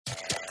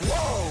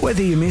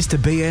Whether you missed a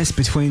BS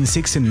between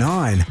 6 and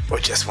 9 or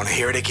just want to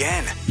hear it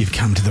again, you've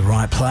come to the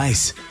right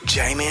place.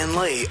 Jamie and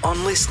Lee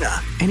on Listener,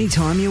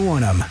 anytime you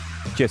want them.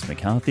 Jess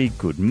McCarthy,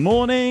 good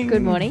morning.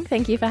 Good morning.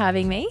 Thank you for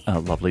having me.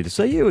 Lovely to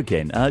see you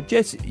again.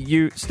 Jess,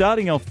 you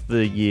starting off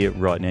the year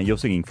right now, you're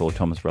singing for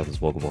Thomas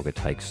Brothers Wagga Wagga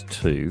Takes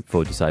 2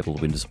 for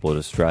Disabled Wintersport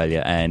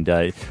Australia.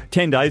 And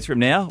 10 days from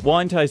now,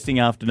 wine tasting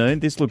afternoon.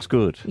 This looks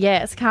good.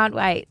 Yes, can't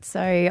wait.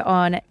 So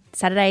on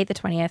Saturday, the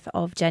 20th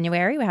of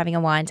January, we're having a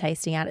wine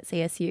tasting out at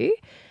CSU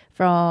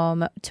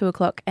from 2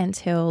 o'clock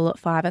until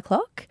 5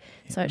 o'clock.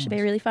 So it should be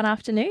a really fun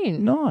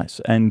afternoon.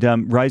 Nice. And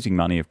raising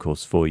money, of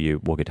course, for your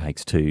Wagga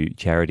Takes 2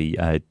 charity,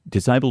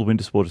 Disabled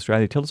Wintersport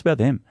Australia. Tell us about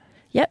them.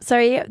 Yep.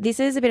 So this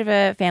is a bit of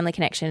a family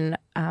connection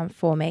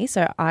for me.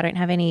 So I don't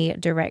have any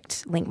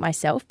direct link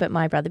myself, but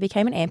my brother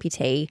became an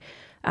amputee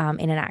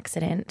in an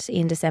accident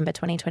in December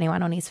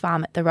 2021 on his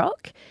farm at The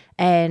Rock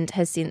and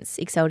has since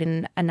excelled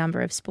in a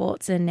number of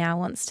sports and now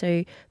wants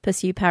to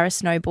pursue para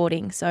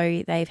snowboarding.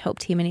 So they've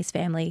helped him and his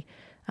family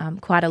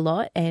quite a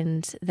lot,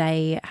 and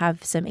they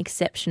have some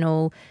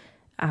exceptional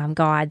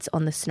guides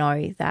on the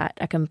snow that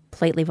are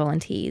completely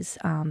volunteers.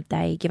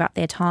 They give up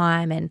their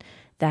time and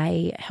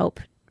they help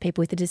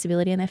people with a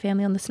disability and their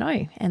family on the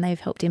snow, and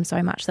they've helped him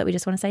so much that we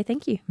just want to say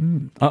thank you.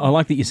 I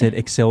like that you said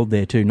excelled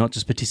there too, not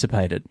just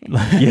participated.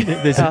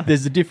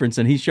 There's a difference,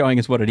 and he's showing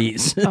us what it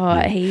is.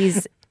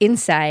 He's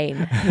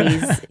insane.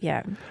 He's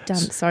done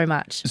so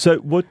much. So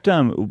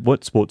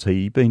what sports have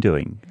you been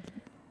doing?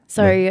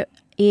 So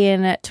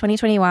in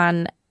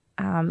 2021,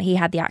 he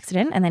had the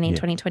accident, and then in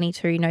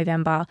 2022,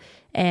 November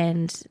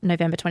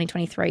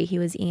 2023, he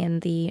was in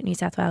the New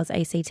South Wales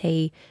ACT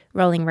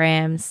Rolling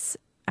Rams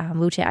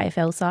wheelchair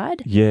AFL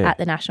side at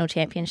the National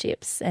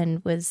Championships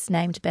and was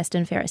named best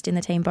and fairest in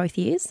the team both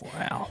years.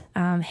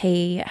 Wow.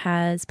 He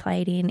has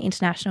played in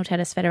International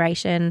Tennis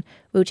Federation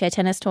wheelchair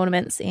tennis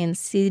tournaments in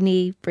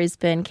Sydney,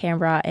 Brisbane,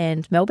 Canberra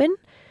and Melbourne.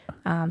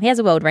 He has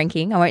a world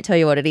ranking. I won't tell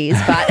you what it is,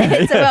 but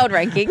it's a world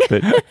ranking.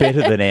 But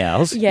better than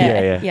ours.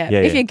 Yeah.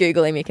 If you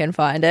Google him, you can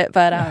find it.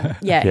 But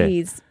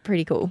he's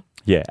pretty cool.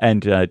 Yeah.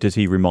 And does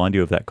he remind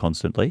you of that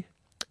constantly?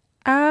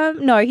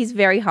 No, he's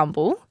very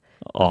humble.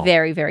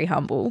 Very, very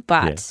humble.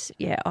 But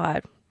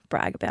I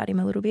brag about him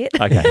a little bit.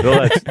 Okay,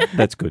 well,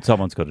 that's good.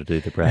 Someone's got to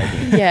do the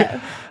bragging.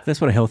 Yeah. That's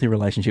what a healthy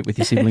relationship with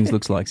your siblings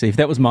looks like. See, if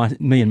that was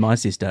me and my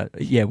sister,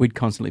 we'd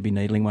constantly be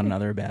needling one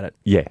another about it.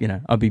 Yeah. You know,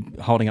 I'd be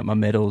holding up my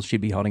medals, she'd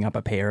be holding up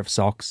a pair of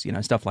socks,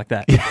 stuff like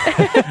that.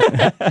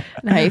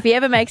 No, if he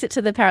ever makes it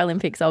to the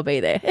Paralympics, I'll be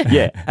there.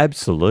 Yeah,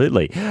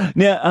 absolutely.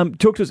 Now,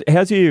 talk to us,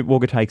 how's your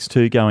Wagga Takes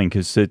 2 going?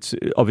 Because it's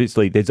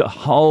obviously there's a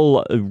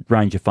whole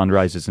range of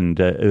fundraisers and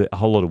a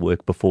whole lot of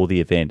work before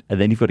the event,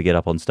 and then you've got to get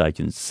up on stage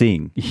and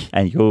sing,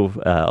 and you're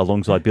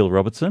alongside Bill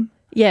Robertson.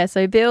 Yeah,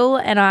 so Bill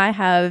and I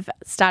have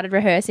started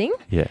rehearsing.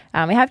 Yeah.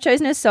 We have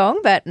chosen a song,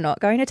 but not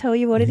going to tell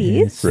you what it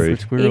is.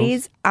 Rude. It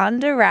is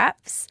under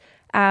wraps.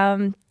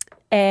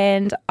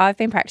 And I've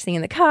been practicing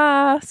in the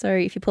car, so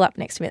if you pull up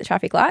next to me at the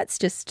traffic lights,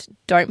 just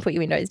don't put your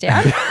windows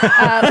down.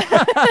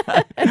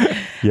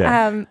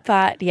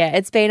 But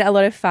it's been a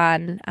lot of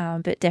fun,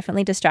 but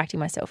definitely distracting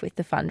myself with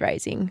the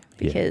fundraising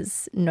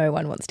because no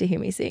one wants to hear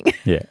me sing.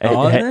 Yeah.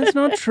 That's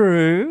not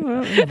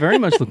true. I'm very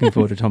much looking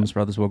forward to Thomas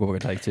Brothers Wagga Wagga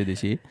Takes 2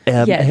 this year.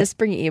 Just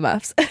bring your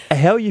earmuffs.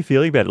 How are you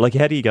feeling about it? Like,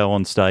 how do you go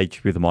on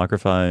stage with a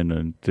microphone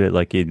and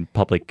in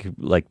public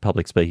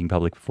speaking,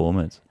 public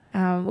performance?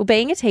 Well,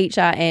 being a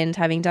teacher and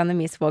having done the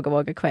Miss Wagga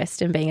Wagga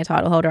Quest and being a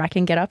title holder, I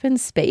can get up and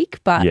speak,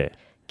 but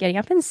getting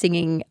up and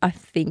singing, I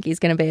think, is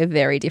going to be a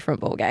very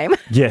different ballgame.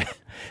 Yeah.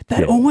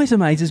 That always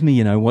amazes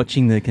me,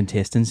 watching the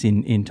contestants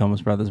in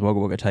Thomas Brothers Wagga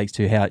Wagga Takes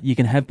 2, how you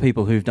can have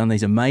people who've done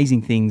these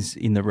amazing things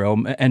in the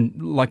realm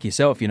and like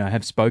yourself,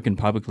 have spoken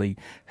publicly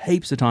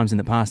heaps of times in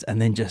the past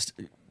and then just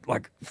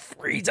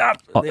freeze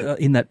up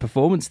in that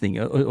performance thing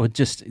or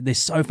just they're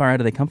so far out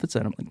of their comfort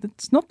zone. I'm like,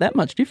 it's not that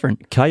much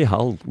different. Kay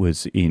Hull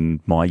was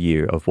in my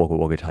year of Wagga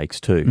Wagga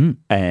Takes 2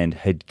 and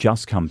had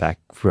just come back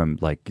from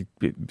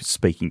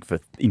speaking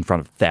in front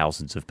of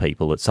thousands of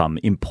people at some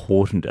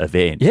important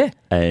event. Yeah.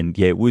 And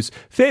it was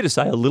fair to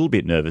say a little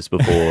bit nervous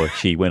before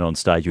she went on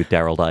stage with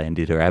Daryl Day and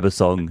did her ABBA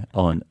song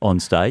on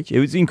stage.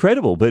 It was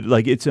incredible, but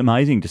it's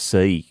amazing to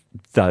see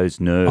those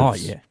nerves. Oh,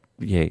 yeah.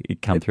 Yeah,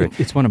 it come through.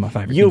 It's one of my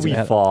favourite You'll things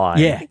be about fine.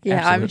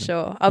 Yeah, I'm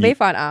sure. I'll be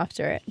fine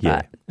after it,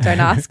 but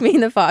don't ask me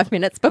in the 5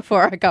 minutes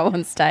before I go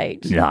on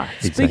stage. No,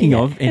 Speaking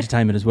of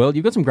entertainment as well,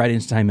 you've got some great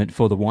entertainment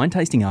for the wine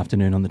tasting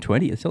afternoon on the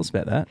 20th. Tell us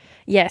about that.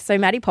 Yeah, so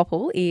Maddie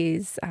Popple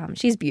is,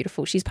 she's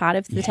beautiful. She's part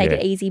of the Take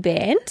It Easy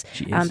band,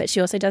 she is. but she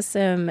also does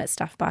some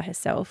stuff by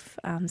herself.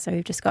 So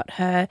we've just got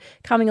her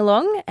coming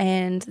along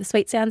and the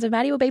sweet sounds of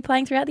Maddie will be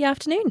playing throughout the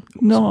afternoon.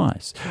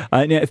 Nice.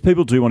 Now, if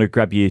people do want to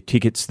grab your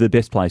tickets, the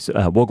best place,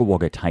 Wagga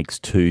Wagga Takes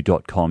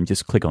waggatakes2.com.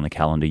 Just click on the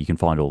calendar. You can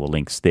find all the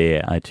links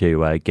there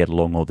to get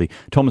along. Or the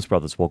Thomas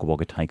Brothers Wagga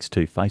Wagga Takes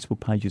 2 Facebook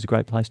page is a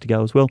great place to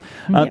go as well.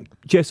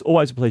 Jess,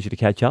 always a pleasure to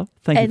catch up.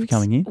 Thank you for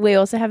coming in. We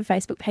also have a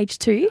Facebook page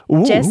too.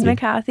 Ooh. Jess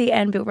McCarthy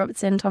and Bill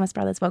Robertson, Thomas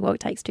Brothers Wagga Wagga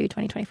Takes 2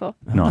 2024.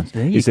 Nice.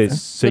 There you Is there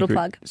Little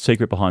plug.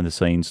 secret behind the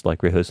scenes,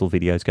 like rehearsal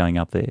videos going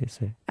up there? Is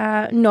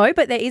there? No,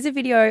 but there is a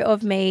video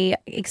of me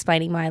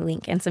explaining my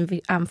link and some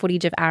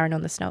footage of Aaron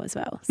on the snow as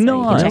well. So you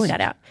Nice. can check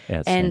that out.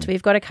 Outstanding. And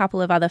we've got a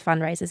couple of other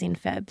fundraisers in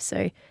Feb.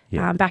 So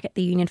back at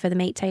the Union for the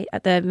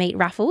meat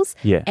raffles.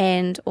 Yeah.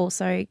 And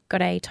also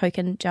got a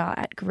token jar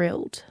at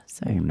Grilled.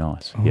 So Oh,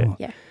 nice. Oh.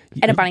 yeah.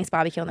 And a Bunnings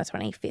barbecue on the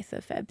 25th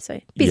of Feb. So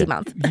busy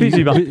month.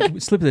 Busy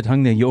month. Slip of the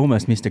tongue there. You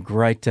almost missed a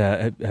great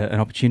an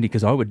opportunity,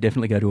 because I would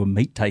definitely go to a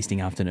meat tasting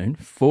afternoon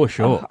for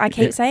sure. I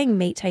keep saying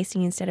meat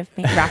tasting instead of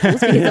meat raffles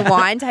because of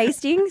wine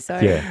tasting. So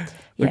Yeah.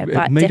 but meat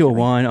definitely. or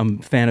wine, I'm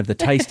a fan of the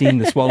tasting,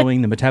 the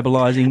swallowing, the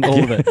metabolising,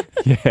 all of it.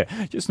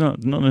 Yeah, just not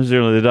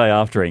necessarily the day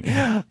aftering.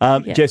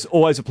 Jess,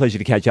 always a pleasure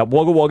to catch up.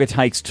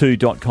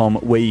 WaggaWaggaTakes2.com,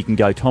 where you can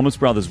go. Thomas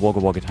Brothers Wagga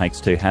Wagga Takes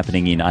 2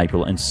 happening in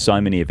April, and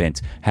so many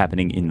events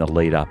happening in the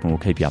lead up, and we'll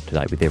keep you up to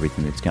date with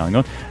everything that's going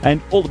on. And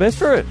all the best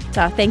for it.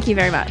 So thank you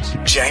very much.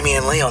 Jamie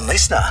and Lee on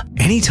Listener.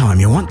 Anytime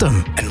you want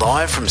them. And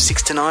live from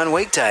 6 to 9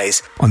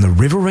 weekdays on the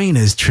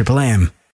Riverina's Triple M.